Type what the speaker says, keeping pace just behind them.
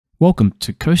Welcome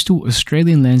to Coastal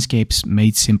Australian Landscapes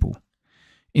Made Simple.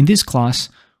 In this class,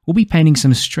 we'll be painting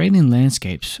some Australian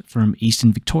landscapes from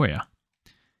Eastern Victoria.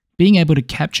 Being able to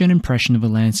capture an impression of a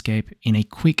landscape in a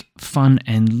quick, fun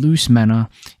and loose manner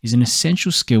is an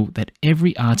essential skill that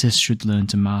every artist should learn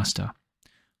to master.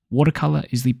 Watercolour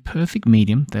is the perfect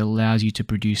medium that allows you to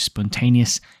produce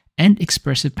spontaneous and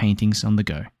expressive paintings on the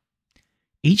go.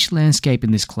 Each landscape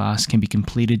in this class can be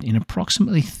completed in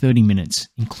approximately 30 minutes,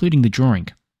 including the drawing.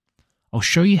 I'll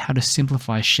show you how to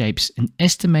simplify shapes and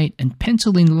estimate and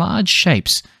pencil in large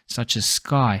shapes such as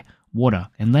sky, water,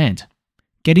 and land.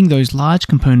 Getting those large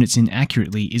components in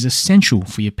accurately is essential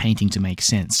for your painting to make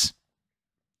sense.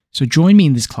 So join me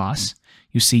in this class.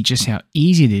 You'll see just how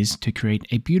easy it is to create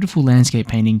a beautiful landscape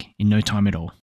painting in no time at all.